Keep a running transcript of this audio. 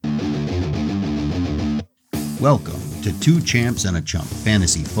Welcome to Two Champs and a Chump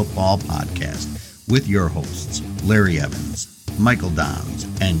Fantasy Football Podcast with your hosts, Larry Evans, Michael Dahms,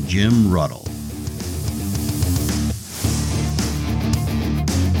 and Jim Ruttle.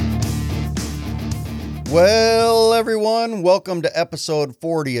 Well, everyone, welcome to episode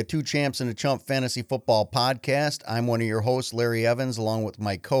 40 of Two Champs and a Chump Fantasy Football Podcast. I'm one of your hosts, Larry Evans, along with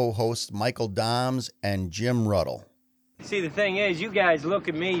my co-hosts, Michael Dahms and Jim Ruttle. See, the thing is, you guys look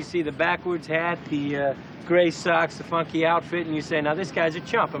at me, you see the backwards hat, the gray socks, the funky outfit, and you say, now this guy's a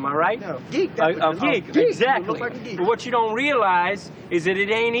chump, am I right? No, geek. A geek, exactly. You look like a geek. But what you don't realize is that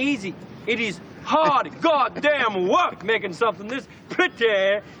it ain't easy. It is hard goddamn work making something this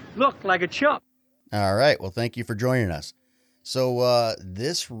pretty look like a chump. All right, well, thank you for joining us. So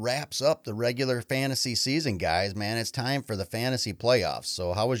this wraps up the regular fantasy season, guys. Man, it's time for the fantasy playoffs.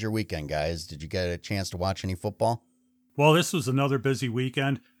 So how was your weekend, guys? Did you get a chance to watch any football? Well, this was another busy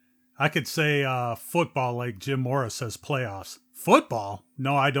weekend. I could say football like Jim Morris says playoffs. Football?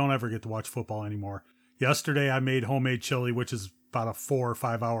 No, I don't ever get to watch football anymore. Yesterday I made homemade chili, which is about a 4 or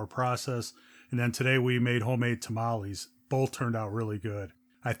 5 hour process. And then today we made homemade tamales. Both turned out really good.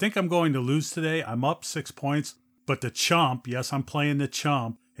 I think I'm going to lose today. I'm up 6 points. But the chump, yes, I'm playing the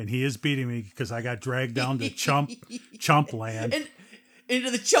chump. And he is beating me because I got dragged down to chump land. Into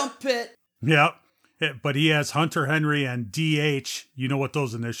the chump pit. Yep. But he has Hunter Henry and DH. You know what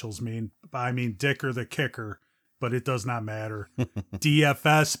those initials mean. I mean, Dicker the kicker, but it does not matter.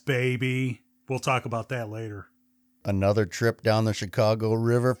 DFS, baby. We'll talk about that later. Another trip down the Chicago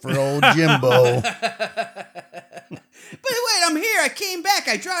River for old Jimbo. But wait, I'm here. I came back.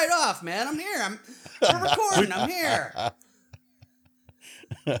 I dried off, man. I'm here. We're recording. I'm here.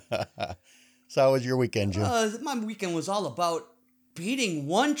 So how was your weekend, Jim? My weekend was all about beating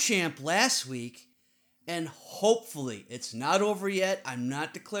one champ last week. And hopefully, it's not over yet. I'm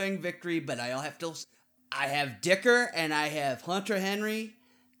not declaring victory, but I have Dicker and I have Hunter Henry.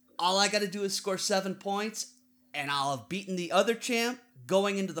 All I got to do is score 7 points, and I'll have beaten the other champ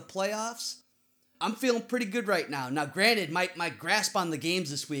going into the playoffs. I'm feeling pretty good right now. Now, granted, my grasp on the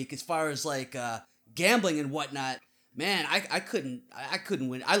games this week, as far as like gambling and whatnot, man, I couldn't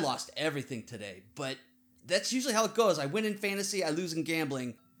win. I lost everything today, but that's usually how it goes. I win in fantasy, I lose in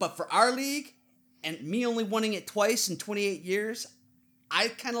gambling. But for our league, and me only winning it twice in 28 years, I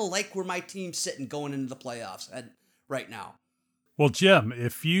kind of like where my team's sitting going into the playoffs right now. Well, Jim,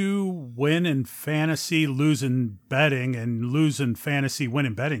 if you win in fantasy, lose in betting, and lose in fantasy, win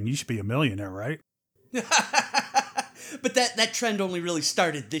in betting, you should be a millionaire, right? But that trend only really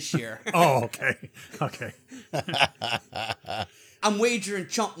started this year. Oh, okay. I'm wagering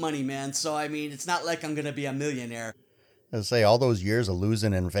chump money, man, so I mean, it's not like I'm going to be a millionaire. I was say all those years of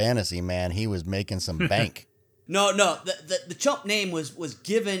losing in fantasy, man, he was making some bank. No, the chump name was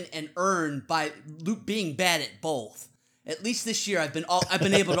given and earned by being bad at both. At least this year, I've been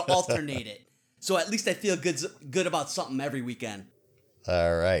able to alternate it, so at least I feel good about something every weekend.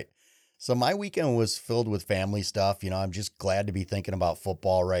 All right, so my weekend was filled with family stuff. You know, I'm just glad to be thinking about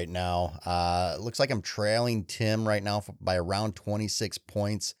football right now. It looks like I'm trailing Tim right now by around 26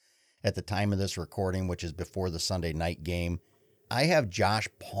 points. At the time of this recording, which is before the Sunday night game. I have Josh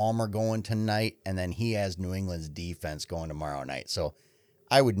Palmer going tonight, and then he has New England's defense going tomorrow night. So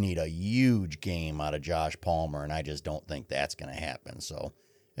I would need a huge game out of Josh Palmer, and I just don't think that's going to happen. So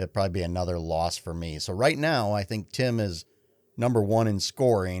it'll probably be another loss for me. So right now, I think Tim is number 1 in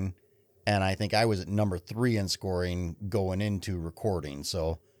scoring, and I think I was at number 3 in scoring going into recording.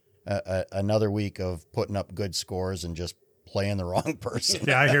 So another week of putting up good scores and just playing the wrong person.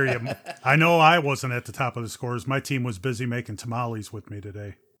 Yeah, I hear you. I know I wasn't at the top of the scores. My team was busy making tamales with me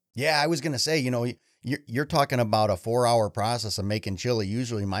today. Yeah, I was going to say, you know, you're talking about a 4-hour process of making chili.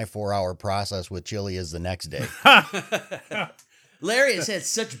 Usually my 4-hour process with chili is the next day. Larry has had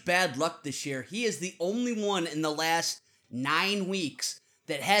such bad luck this year. He is the only one in the last 9 weeks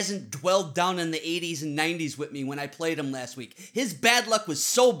that hasn't dwelled down in the 80s and 90s with me when I played him last week. His bad luck was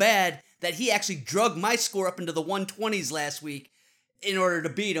so bad that he actually drug my score up into the 120s last week in order to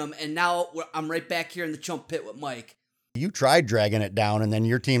beat him, and now I'm right back here in the chump pit with Mike. You tried dragging it down, and then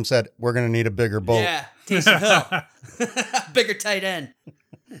your team said, we're going to need a bigger boat. Yeah, Taysom Hill. Bigger tight end.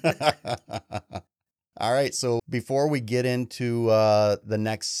 All right, so before we get into the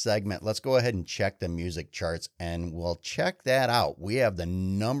next segment, let's go ahead and check the music charts, and we'll check that out. We have the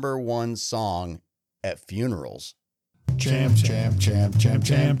number 1 song at funerals. Champ, champ, champ, champ,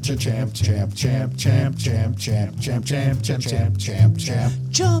 champ, champ, champ, champ, champ, champ, champ, champ, champ, champ, champ, champ, champ, champ.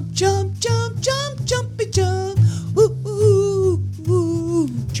 Jump, jump, jump, jump, jumpy jump. Woo, woo, woo.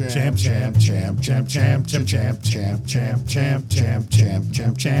 Champ, champ, champ, champ, champ, champ, champ, champ, champ, champ, champ,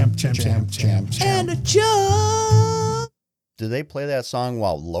 champ, champ, champ, champ, champ, And a jump. Do they play that song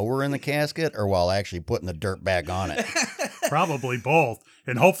while lowering the casket or while actually putting the dirt back on it? Probably both.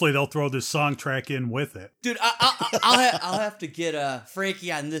 And hopefully they'll throw this song track in with it. Dude, I'll have to get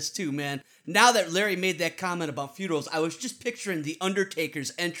Frankie on this too, man. Now that Larry made that comment about funerals, I was just picturing the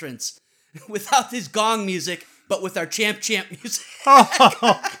Undertaker's entrance without his gong music, but with our champ music.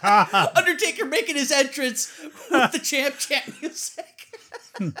 Oh, God. Undertaker making his entrance with the champ music.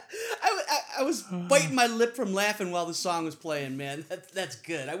 I was biting my lip from laughing while the song was playing, man. That's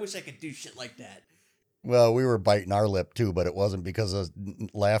good. I wish I could do shit like that. Well, we were biting our lip too, but it wasn't because of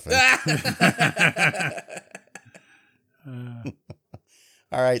laughing.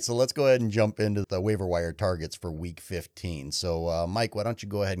 All right, so let's go ahead and jump into the waiver wire targets for week 15. So, Mike, why don't you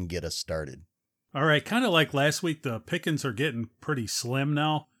go ahead and get us started? All right, kind of like last week, the pickings are getting pretty slim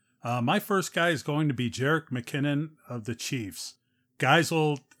now. My first guy is going to be Jerick McKinnon of the Chiefs. Guys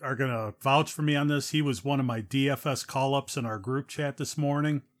are going to vouch for me on this. He was one of my DFS call-ups in our group chat this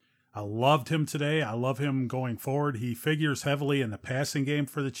morning. I loved him today. I love him going forward. He figures heavily in the passing game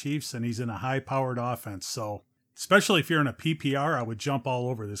for the Chiefs, and he's in a high-powered offense. So, especially if you're in a PPR, I would jump all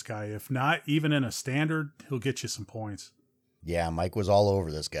over this guy. If not, even in a standard, he'll get you some points. Yeah, Mike was all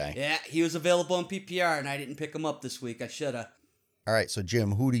over this guy. Yeah, he was available in PPR, and I didn't pick him up this week. I shoulda. All right, so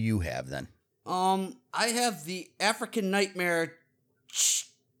Jim, who do you have then? I have the African Nightmare.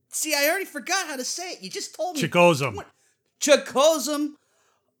 See, I already forgot how to say it. You just told me. Chikozum. Chikozum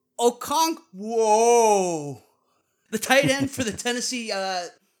Okong. Whoa. The tight end for the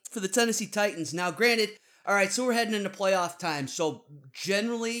Tennessee Titans. Now, granted, all right, so we're heading into playoff time. So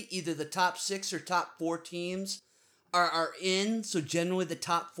generally, either the top 6 or top 4 teams are in. So generally, the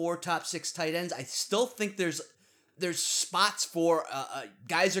top 4, top 6 tight ends. I still think there's spots for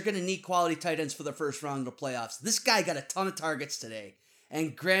guys are going to need quality tight ends for the first round of the playoffs. This guy got a ton of targets today.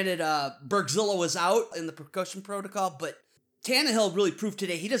 And granted, Bergzilla was out in the percussion protocol, but Tannehill really proved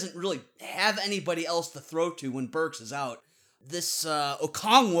today he doesn't really have anybody else to throw to when Burks is out. This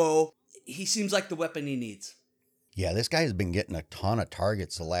Okongwo, he seems like the weapon he needs. Yeah, this guy has been getting a ton of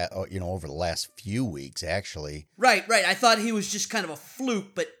targets over the last few weeks, actually. Right. I thought he was just kind of a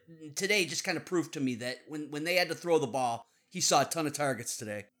fluke, but today just kind of proved to me that when they had to throw the ball, he saw a ton of targets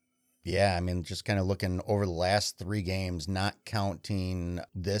today. Yeah, I mean, just kind of looking over the last 3 games, not counting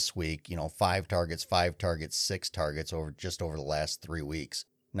this week, 5 targets, 6 targets over the last 3 weeks,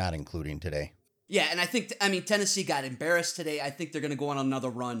 not including today. Yeah, and I think, Tennessee got embarrassed today. I think they're going to go on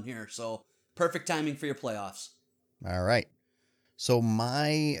another run here, so perfect timing for your playoffs. All right. So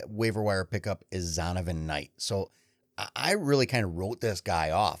my waiver wire pickup is Zonovan Knight. So I really kind of wrote this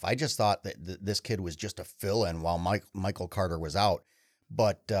guy off. I just thought that this kid was just a fill-in while Michael Carter was out.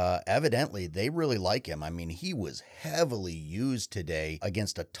 But evidently, they really like him. I mean, he was heavily used today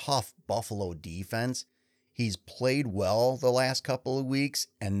against a tough Buffalo defense. He's played well the last couple of weeks,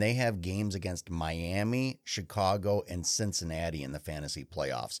 and they have games against Miami, Chicago, and Cincinnati in the fantasy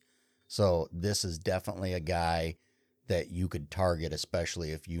playoffs. So this is definitely a guy that you could target,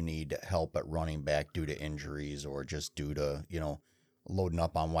 especially if you need help at running back due to injuries or just due to, loading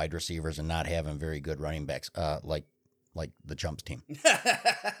up on wide receivers and not having very good running backs like the Chumps team.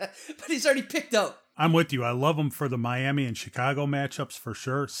 But he's already picked out. I'm with you. I love him for the Miami and Chicago matchups for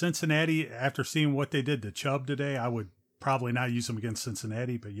sure. Cincinnati, after seeing what they did to Chubb today, I would probably not use him against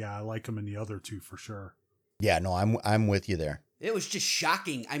Cincinnati, but yeah, I like him in the other 2 for sure. Yeah, no, I'm with you there. It was just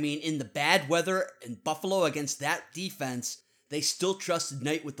shocking. I mean, in the bad weather in Buffalo against that defense, they still trusted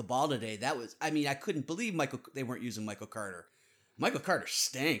Knight with the ball today. I couldn't believe they weren't using Michael Carter. Michael Carter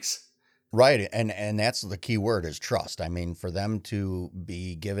stinks. Right, and that's the key word is trust. I mean, for them to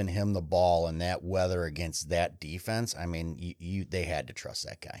be giving him the ball in that weather against that defense, I mean, they had to trust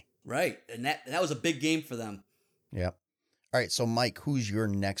that guy. Right, and that was a big game for them. Yep. All right, so Mike, who's your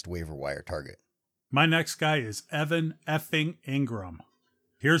next waiver wire target? My next guy is Evan effing Ingram.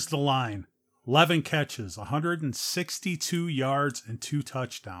 Here's the line. 11 catches, 162 yards, and 2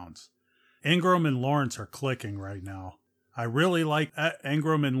 touchdowns. Ingram and Lawrence are clicking right now. I really like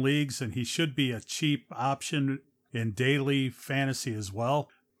Ingram in leagues, and he should be a cheap option in daily fantasy as well.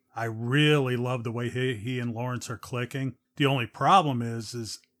 I really love the way he and Lawrence are clicking. The only problem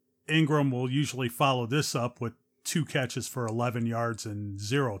is Ingram will usually follow this up with 2 catches for 11 yards and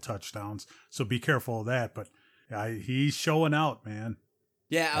 0 touchdowns. So be careful of that. But he's showing out, man.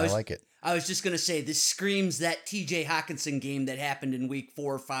 Yeah, I like it. I was just going to say, this screams that TJ Hawkinson game that happened in week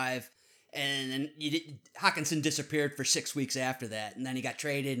 4 or 5. And then Hawkinson disappeared for 6 weeks after that. And then he got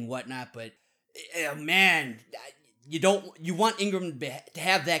traded and whatnot. But, man, you want Ingram to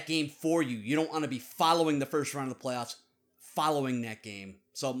have that game for you. You don't want to be following the first round of the playoffs, following that game.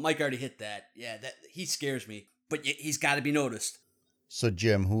 So Mike already hit that. Yeah, that he scares me, but he's got to be noticed. So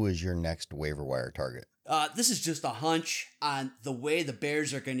Jim, who is your next waiver wire target? This is just a hunch on the way the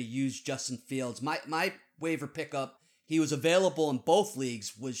Bears are going to use Justin Fields. My waiver pickup, he was available in both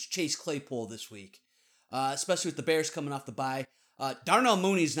leagues, was Chase Claypool this week, especially with the Bears coming off the bye. Darnell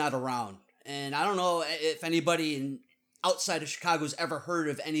Mooney's not around, and I don't know if anybody outside of Chicago's ever heard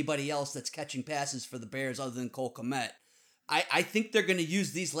of anybody else that's catching passes for the Bears other than Cole Kmet. I think they're going to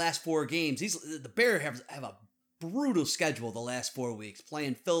use these last 4 games. The Bears have a brutal schedule the last 4 weeks,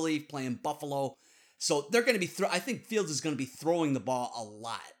 playing Philly, playing Buffalo. So they're going to be I think Fields is going to be throwing the ball a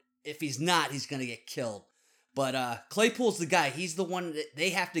lot. If he's not, he's going to get killed. But Claypool's the guy. He's the one that they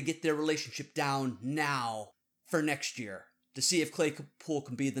have to get their relationship down now for next year to see if Claypool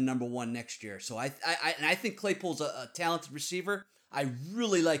can be the number 1 next year. So I think Claypool's a talented receiver. I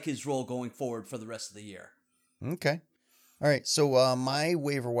really like his role going forward for the rest of the year. Okay. All right. So my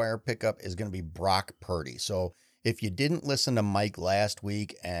waiver wire pickup is going to be Brock Purdy. So if you didn't listen to Mike last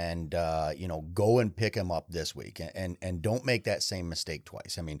week and, go and pick him up this week and don't make that same mistake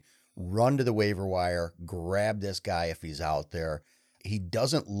twice. I mean, run to the waiver wire, grab this guy if he's out there. He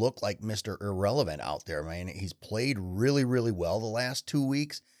doesn't look like Mr. Irrelevant out there, man. He's played really, really well the last 2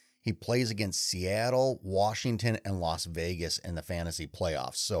 weeks. He plays against Seattle, Washington, and Las Vegas in the fantasy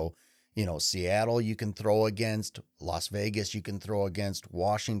playoffs. So, Seattle you can throw against, Las Vegas you can throw against,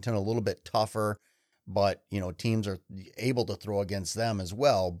 Washington a little bit tougher. But, teams are able to throw against them as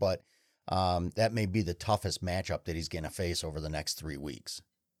well. But that may be the toughest matchup that he's going to face over the next 3 weeks.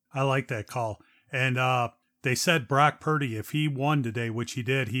 I like that call. And they said Brock Purdy, if he won today, which he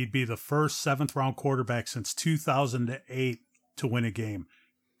did, he'd be the first 7th-round quarterback since 2008 to win a game.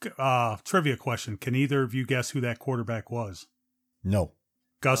 Trivia question. Can either of you guess who that quarterback was? No.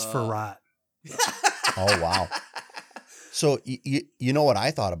 Gus Frerotte. Oh, wow. So, you know what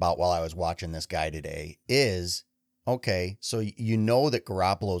I thought about while I was watching this guy today is, okay, so that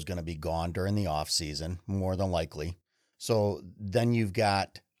Garoppolo is going to be gone during the offseason, more than likely. So then you've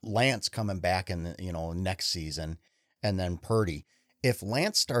got Lance coming back in the, next season, and then Purdy. If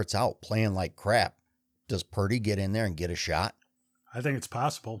Lance starts out playing like crap, does Purdy get in there and get a shot? I think it's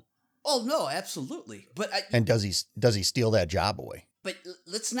possible. Oh, no, absolutely. And does he steal that job away? But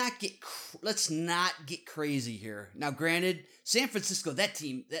let's not get crazy here. Now, granted, San Francisco, that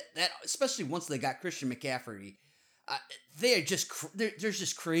team, that especially once they got Christian McCaffrey, there's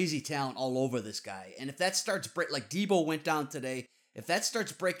just crazy talent all over this guy. And if that starts like Debo went down today, if that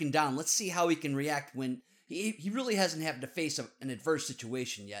starts breaking down, let's see how he can react when he really hasn't had to face an adverse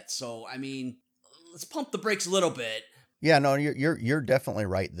situation yet. So, I mean, let's pump the brakes a little bit. Yeah, no, you're definitely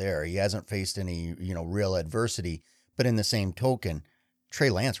right there. He hasn't faced any, real adversity. But in the same token, Trey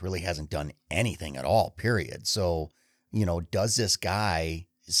Lance really hasn't done anything at all, period. So, does this guy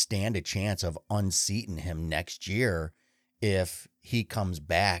stand a chance of unseating him next year if he comes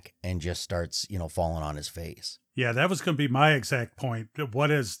back and just starts, falling on his face? Yeah, that was going to be my exact point. What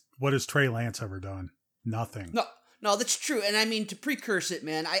has Trey Lance ever done? Nothing. No, that's true. And I mean, to precurse it,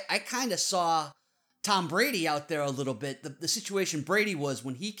 man, I kind of saw Tom Brady out there a little bit. The situation Brady was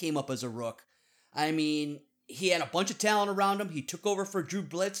when he came up as a rook. I mean, he had a bunch of talent around him. He took over for Drew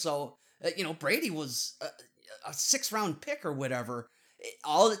Bledsoe. Brady was a 6th-round pick or whatever.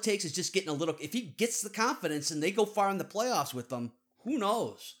 All it takes is just getting a little... If he gets the confidence and they go far in the playoffs with them, who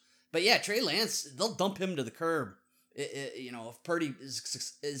knows? But yeah, Trey Lance, they'll dump him to the curb, if Purdy is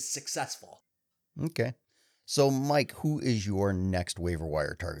successful. Okay. So, Mike, who is your next waiver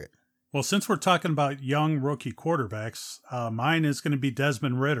wire target? Well, since we're talking about young rookie quarterbacks, mine is going to be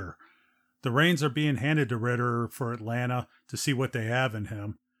Desmond Ridder. The reins are being handed to Ridder for Atlanta to see what they have in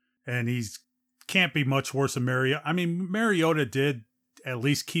him. And he's can't be much worse than Mariota. I mean, Mariota did at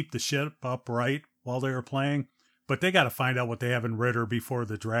least keep the ship upright while they were playing, but they got to find out what they have in Ridder before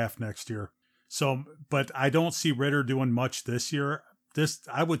the draft next year. So, but I don't see Ridder doing much this year.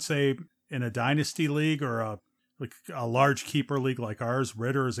 I would say in a dynasty league or a large keeper league like ours,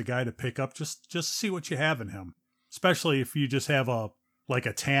 Ridder is a guy to pick up. Just see what you have in him, especially if you just have a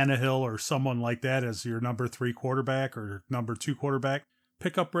Tannehill or someone like that as your number 3 quarterback or number 2 quarterback.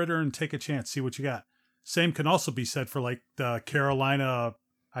 Pick up Ridder and take a chance, see what you got. Same can also be said for like the Carolina.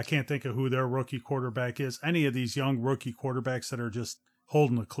 I can't think of who their rookie quarterback is. Any of these young rookie quarterbacks that are just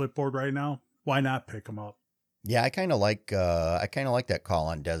holding the clipboard right now, why not pick them up? Yeah, I kind of like that call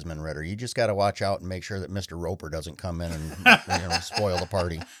on Desmond Ridder. You just got to watch out and make sure that Mr. Roper doesn't come in and spoil the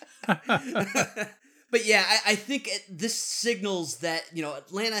party. But yeah, I think this signals that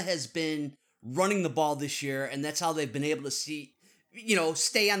Atlanta has been running the ball this year, and that's how they've been able to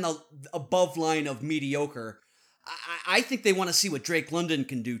stay on the above line of mediocre. I think they want to see what Drake London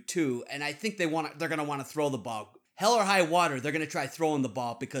can do too, and I think they're going to want to throw the ball. Hell or high water, they're going to try throwing the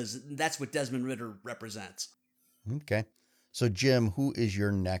ball because that's what Desmond Ridder represents. Okay. So, Jim, who is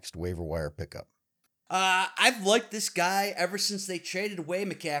your next waiver wire pickup? I've liked this guy ever since they traded away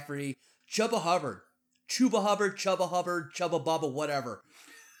McCaffrey. Chuba Hubbard, Chubba Bubba, whatever.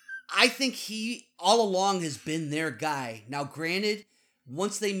 I think he all along has been their guy. Now, granted,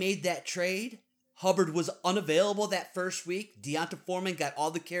 once they made that trade, Hubbard was unavailable that first week. Deonta Foreman got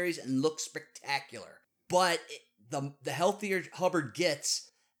all the carries and looked spectacular. But the healthier Hubbard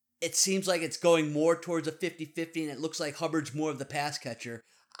gets, it seems like it's going more towards a 50-50, and it looks like Hubbard's more of the pass catcher.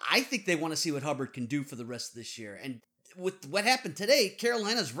 I think they want to see what Hubbard can do for the rest of this year. And with what happened today,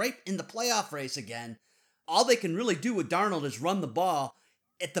 Carolina's right in the playoff race again. All they can really do with Darnold is run the ball.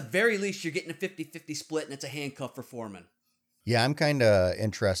 At the very least, you're getting a 50-50 split, and it's a handcuff for Foreman. Yeah, I'm kind of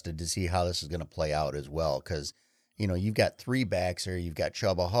interested to see how this is going to play out as well, because, you've got three backs here. You've got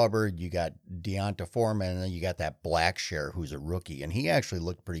Chuba Hubbard, you got Deonta Foreman, and then you got that Blackshear who's a rookie, and he actually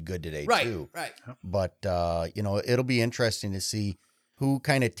looked pretty good today, too. Right. But, it'll be interesting to see who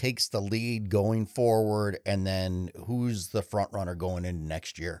kind of takes the lead going forward, and then who's the front runner going into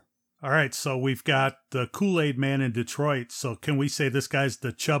next year. All right, so we've got the Kool-Aid man in Detroit. So can we say this guy's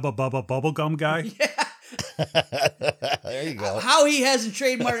the Chubba Bubba Bubblegum guy? Yeah. There you go. How he hasn't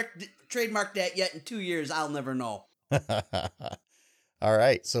trademarked that yet in 2 years, I'll never know. All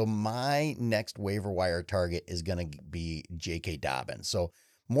right, so my next waiver wire target is going to be J.K. Dobbins. So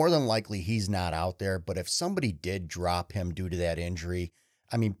more than likely he's not out there, but if somebody did drop him due to that injury,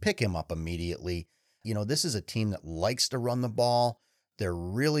 pick him up immediately. This is a team that likes to run the ball. They're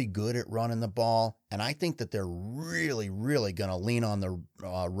really good at running the ball, and I think that they're really, really going to lean on the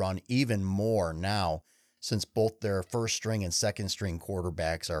run even more now since both their first string and second string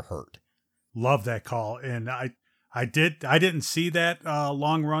quarterbacks are hurt. Love that call, and I didn't see that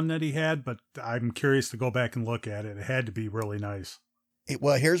long run that he had, but I'm curious to go back and look at it. It had to be really nice.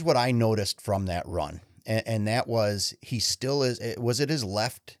 Well, here's what I noticed from that run, and that was he still is. Was it his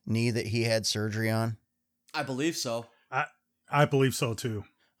left knee that he had surgery on? I believe so. I believe so too.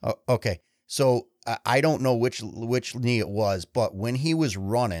 Oh, okay. So I don't know which knee it was, but when he was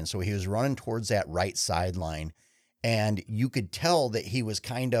running, so he was running towards that right sideline, and you could tell that he was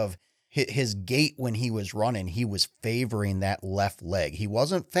kind of, his gait when he was running, he was favoring that left leg. He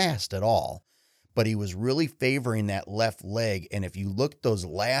wasn't fast at all, but he was really favoring that left leg. And if you look those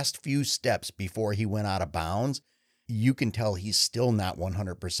last few steps before he went out of bounds, you can tell he's still not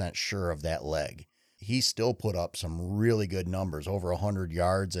 100% sure of that leg. He still put up some really good numbers, over 100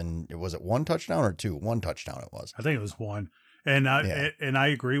 yards, and was it one touchdown or two? One touchdown it was. I think it was one. And I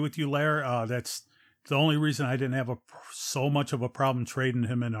agree with you, Lair. That's the only reason I didn't have so much of a problem trading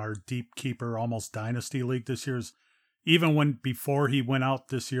him in our deep keeper, almost dynasty league this year. Is even before he went out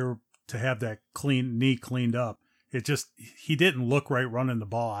this year to have that knee cleaned up, he didn't look right running the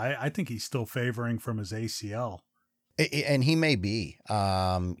ball. I think he's still favoring from his ACL. And he may be,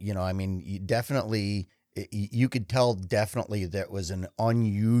 you definitely, you could tell definitely that it was an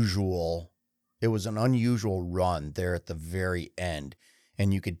unusual run there at the very end.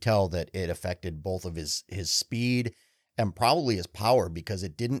 And you could tell that it affected both of his speed and probably his power, because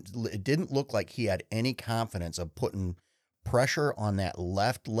it didn't look like he had any confidence of putting pressure on that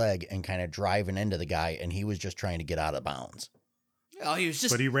left leg and kind of driving into the guy. And he was just trying to get out of bounds. Oh,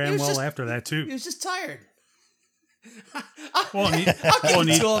 but he ran well after that too. He was just tired. I'll give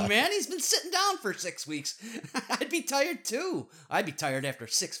it to him, man. He's been sitting down for 6 weeks. I'd be tired too. I'd be tired after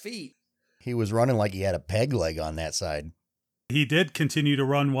 6 feet. He was running like he had a peg leg on that side. He did continue to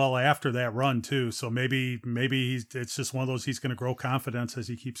run well after that run too. So maybe it's just one of those, he's going to grow confidence as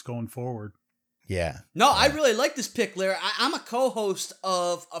he keeps going forward. Yeah. No, I really like this pick, Larry. I'm a co-host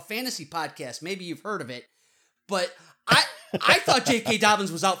of a fantasy podcast. Maybe you've heard of it, but I thought J.K.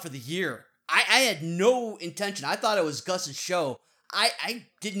 Dobbins was out for the year. I had no intention. I thought it was Gus's show. I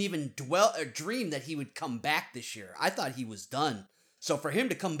didn't even dream that he would come back this year. I thought he was done. So for him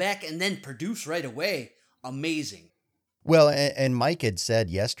to come back and then produce right away, amazing. Well, and Mike had said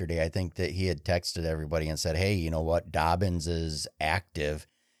yesterday, I think that he had texted everybody and said, hey, you know what? Dobbins is active.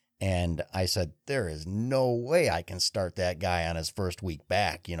 And I said, there is no way I can start that guy on his first week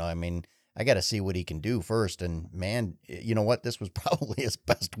back. I got to see what he can do first. And man, you know what? This was probably his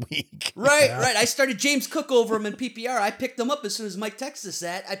best week. Right. I started James Cook over him in PPR. I picked him up as soon as Mike texted us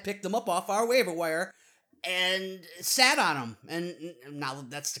that. I picked him up off our waiver wire and sat on him. And now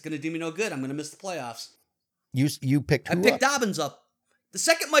that's going to do me no good. I'm going to miss the playoffs. You picked who I picked up? Dobbins up. The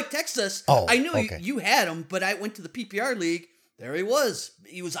second Mike texted us, Oh, I knew okay. you had him, but I went to the PPR league. There he was.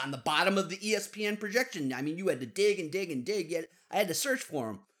 He was on the bottom of the ESPN projection. I mean, you had to dig and dig and dig. Yet I had to search for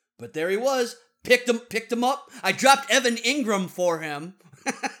him. But there he was. Picked him up. I dropped Evan Ingram for him.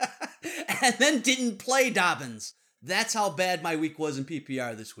 And then didn't play Dobbins. That's how bad my week was in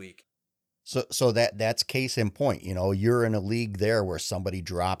PPR this week. So that's case in point. You know, you're in a league there where somebody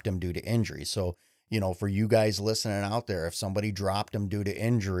dropped him due to injury. So, you know, for you guys listening out there, if somebody dropped him due to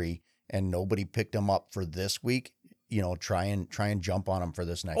injury and nobody picked him up for this week, you know, try and jump on him for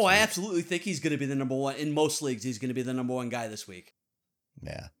this next week. I absolutely think he's going to be the number one. In most leagues, he's going to be the number one guy this week.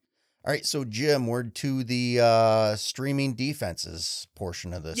 Yeah. All right, so Jim, we're to the streaming defenses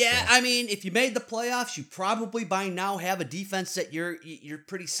portion of this. Yeah, thing. I mean, if you made the playoffs, you probably by now have a defense that you're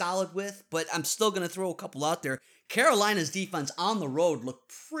pretty solid with, but I'm still going to throw a couple out there. Carolina's defense on the road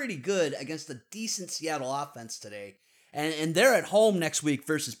looked pretty good against a decent Seattle offense today. And they're at home next week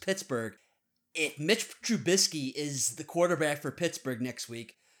versus Pittsburgh. If Mitch Trubisky is the quarterback for Pittsburgh next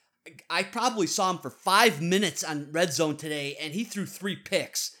week, I probably saw him for 5 minutes on Red Zone today, and he threw 3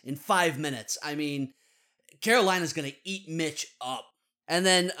 picks in 5 minutes. I mean, Carolina's going to eat Mitch up. And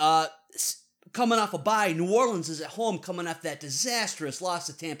then coming off a bye, New Orleans is at home coming off that disastrous loss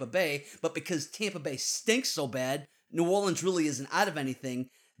to Tampa Bay, but because Tampa Bay stinks so bad, New Orleans really isn't out of anything.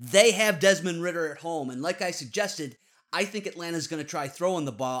 They have Desmond Ridder at home, and like I suggested, I think Atlanta's going to try throwing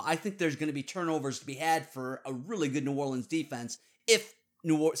the ball. I think there's going to be turnovers to be had for a really good New Orleans defense if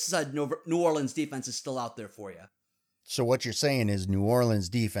New Orleans defense is still out there for you. So what you're saying is New Orleans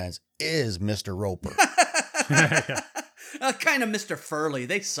defense is Mr. Roper. Kind of Mr. Furley.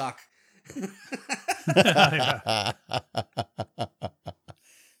 They suck.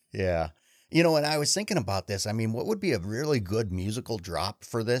 Yeah. You know, and I was thinking about this. I mean, what would be a really good musical drop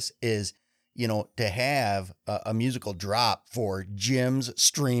for this is, you know, to have a musical drop for Jim's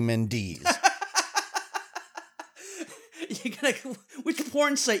Streamin' D's. Which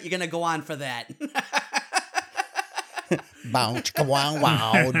porn site you gonna go on for that? Bow, chicka, wow,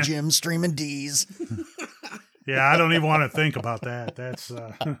 wow, Jim's Streamin' D's. Yeah, I don't even want to think about that. That's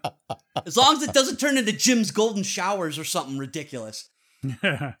as long as it doesn't turn into Jim's Golden Showers or something ridiculous.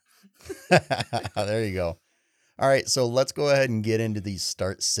 There you go. All right, so let's go ahead and get into these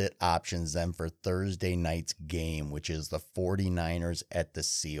start-sit options then for Thursday night's game, which is the 49ers at the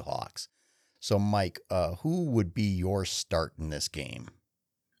Seahawks. So, Mike, who would be your start in this game?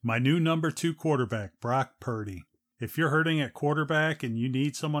 my new number 2 quarterback, Brock Purdy. If you're hurting at quarterback and you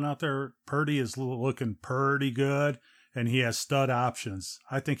need someone out there, Purdy is looking pretty good, and he has stud options.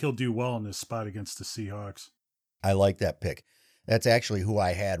 I think he'll do well in this spot against the Seahawks. I like that pick. That's actually who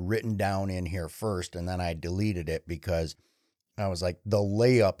I had written down in here first, and then I deleted it because I was like, the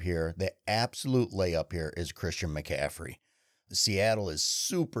layup here, the absolute layup here is Christian McCaffrey. Seattle is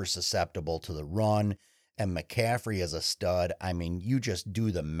super susceptible to the run, and McCaffrey is a stud. I mean, you just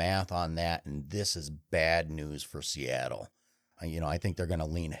do the math on that, and this is bad news for Seattle. You know, I think they're going to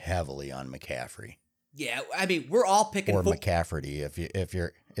lean heavily on McCaffrey. Yeah, I mean, we're all picking or McCafferty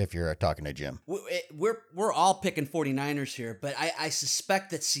if you're talking to Jim. We're all picking 49ers here, but I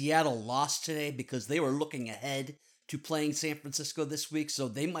suspect that Seattle lost today because they were looking ahead to playing San Francisco this week, so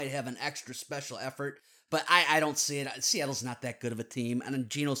they might have an extra special effort. But I don't see it. Seattle's not that good of a team, and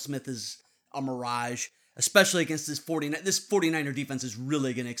Geno Smith is a mirage, especially against this 49er defense is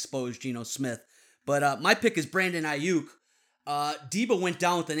really going to expose Geno Smith. But my pick is Brandon Ayuk. Debo went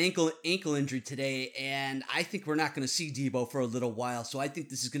down with an ankle injury today, and I think we're not going to see Debo for a little while. So I think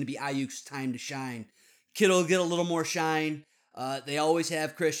this is going to be Ayuk's time to shine. Kittle will get a little more shine. They always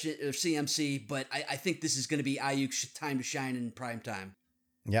have Christian or CMC, but I think this is going to be Ayuk's time to shine in prime time.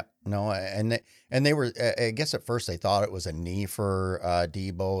 Yep. No, and they were, I guess at first they thought it was a knee for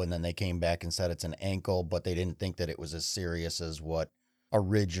Debo, and then they came back and said it's an ankle, but they didn't think that it was as serious as what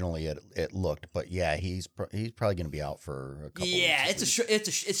originally it looked. But yeah, he's probably going to be out for a couple weeks. Yeah,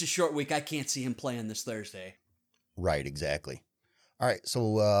 it's a short week. I can't see him playing this Thursday. Right, exactly. All right, so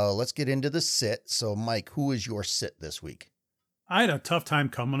let's get into the sit. So Mike, who is your sit this week? I had a tough time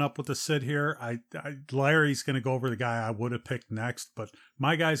coming up with a sit here. Larry's going to go over the guy I would have picked next, but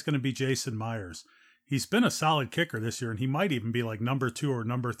my guy's going to be Jason Myers. He's been a solid kicker this year, and he might even be like number 2 or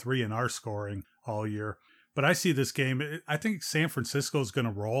number 3 in our scoring all year. But I see this game, I think San Francisco is going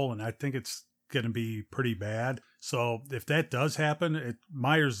to roll, and I think it's going to be pretty bad. So if that does happen,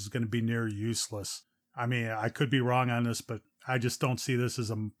 Myers is going to be near useless. I mean, I could be wrong on this, but I just don't see this as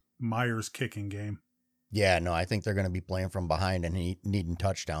a Myers kicking game. Yeah, no, I think they're going to be playing from behind and needing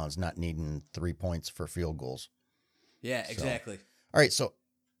touchdowns, not needing 3 points for field goals. Yeah, exactly. All right, so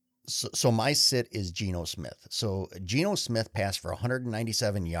So my sit is Geno Smith. So Geno Smith passed for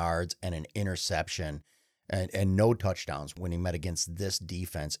 197 yards and an interception and no touchdowns when he met against this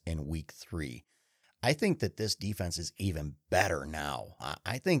defense in week 3. I think that this defense is even better now.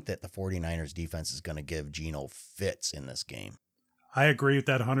 I think that the 49ers defense is going to give Geno fits in this game. I agree with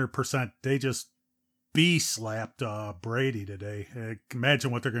that 100%. They just slapped Brady today.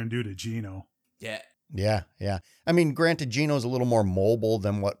 Imagine what they're going to do to Geno. Yeah. Yeah. I mean, granted, Geno's a little more mobile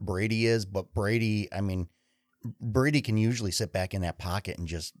than what Brady is, but Brady can usually sit back in that pocket and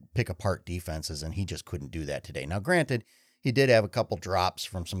just pick apart defenses, and he just couldn't do that today. Now, granted, he did have a couple drops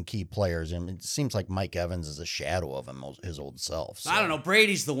from some key players, and it seems like Mike Evans is a shadow of him, his old self. So. I don't know.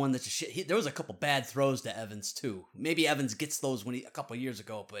 Brady's the one that's a shit. There was a couple bad throws to Evans, too. Maybe Evans gets those a couple years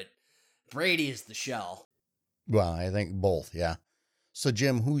ago, but Brady is the shell. Well, I think both, yeah. So,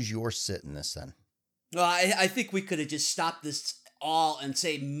 Jim, who's your sit in this then? Well, I think we could have just stopped this all and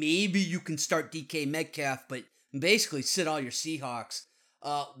say maybe you can start DK Metcalf, but basically sit all your Seahawks.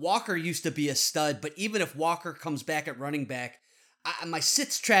 Walker used to be a stud, but even if Walker comes back at running back, my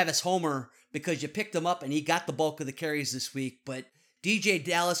sit's Travis Homer because you picked him up and he got the bulk of the carries this week, but DJ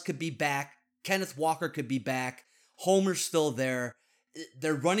Dallas could be back. Kenneth Walker could be back. Homer's still there.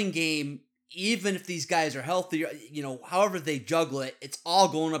 Their running game, even if these guys are healthy, however they juggle it, it's all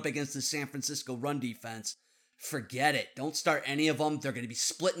going up against the San Francisco run defense. Forget it. Don't start any of them. They're going to be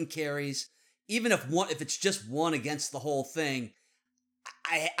splitting carries. Even if it's just one against the whole thing,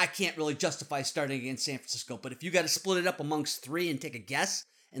 I can't really justify starting against San Francisco. But if you got to split it up amongst 3 and take a guess,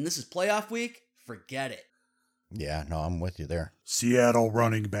 and this is playoff week, forget it. Yeah, no, I'm with you there. Seattle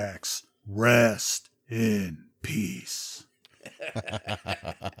running backs, rest in peace.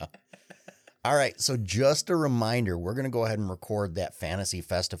 All right, so just a reminder, we're going to go ahead and record that Fantasy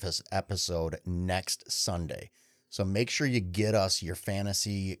Festivus episode next Sunday. So make sure you get us your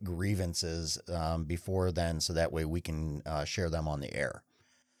fantasy grievances before then, so that way we can share them on the air.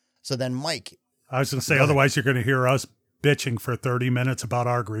 So then, Mike. I was going to say, otherwise you're going to hear us bitching for 30 minutes about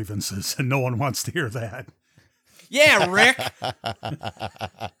our grievances, and no one wants to hear that. Yeah, Rick.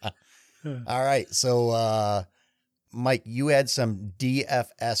 All right, so Mike, you had some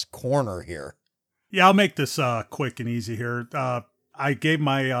DFS corner here. Yeah, I'll make this quick and easy here. I gave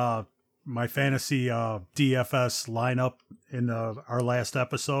my my fantasy DFS lineup in our last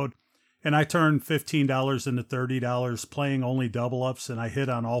episode, and I turned $15 into $30 playing only double ups, and I hit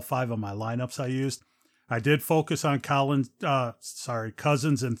on all 5 of my lineups I used. I did focus on Cousins and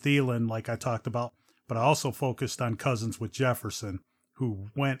Thielen, like I talked about, but I also focused on Cousins with Jefferson, who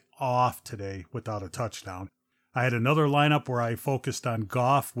went off today without a touchdown. I had another lineup where I focused on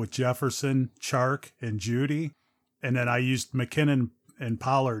Goff with Jefferson, Chark, and Judy. And then I used McKinnon and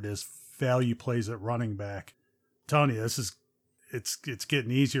Pollard as value plays at running back. I'm telling you, it's getting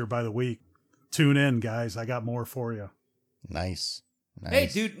easier by the week. Tune in, guys. I got more for you. Nice. Hey,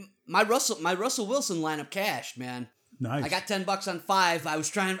 dude, my Russell Wilson lineup cashed, man. Nice. I got $10 on 5. I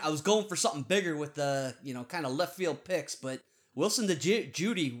was going for something bigger with the, kind of left field picks, but Wilson to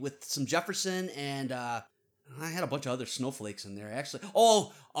Judy with some Jefferson and, I had a bunch of other snowflakes in there, actually.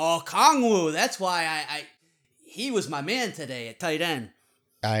 Oh, Kongwu. That's why he was my man today at tight end.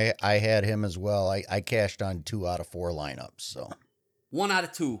 I had him as well. I cashed on 2 out of 4 lineups. So 1 out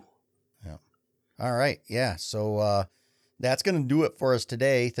of 2. Yeah. All right. Yeah. So that's going to do it for us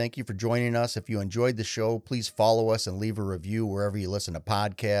today. Thank you for joining us. If you enjoyed the show, please follow us and leave a review wherever you listen to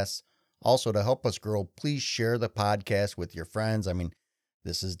podcasts. Also, to help us grow, please share the podcast with your friends. I mean,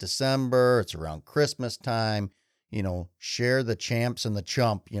 this is December. It's around Christmas time. Share the champs and the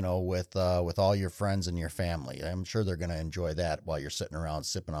chump, with all your friends and your family. I'm sure they're going to enjoy that while you're sitting around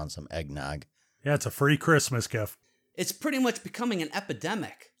sipping on some eggnog. Yeah, it's a free Christmas gift. It's pretty much becoming an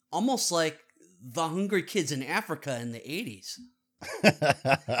epidemic, almost like the hungry kids in Africa in the 80s.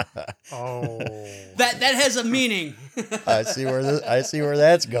 Oh, that has a meaning. I see where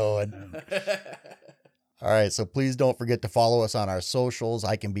that's going. All right, so please don't forget to follow us on our socials.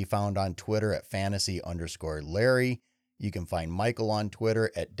 I can be found on Twitter at fantasy_Larry. You can find Michael on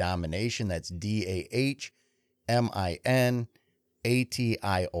Twitter at Domination. That's DAHMINATION.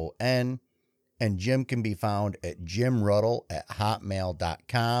 And Jim can be found at jimruttle at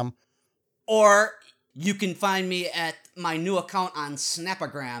hotmail.com. Or you can find me at my new account on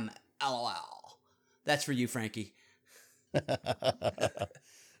Snapagram, LOL. That's for you, Frankie.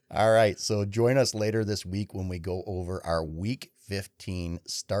 All right, so join us later this week when we go over our Week 15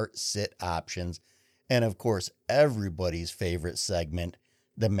 start-sit options. And, of course, everybody's favorite segment,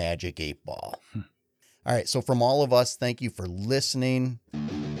 the Magic 8 Ball. All right, so from all of us, thank you for listening,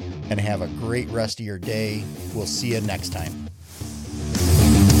 and have a great rest of your day. We'll see you next time.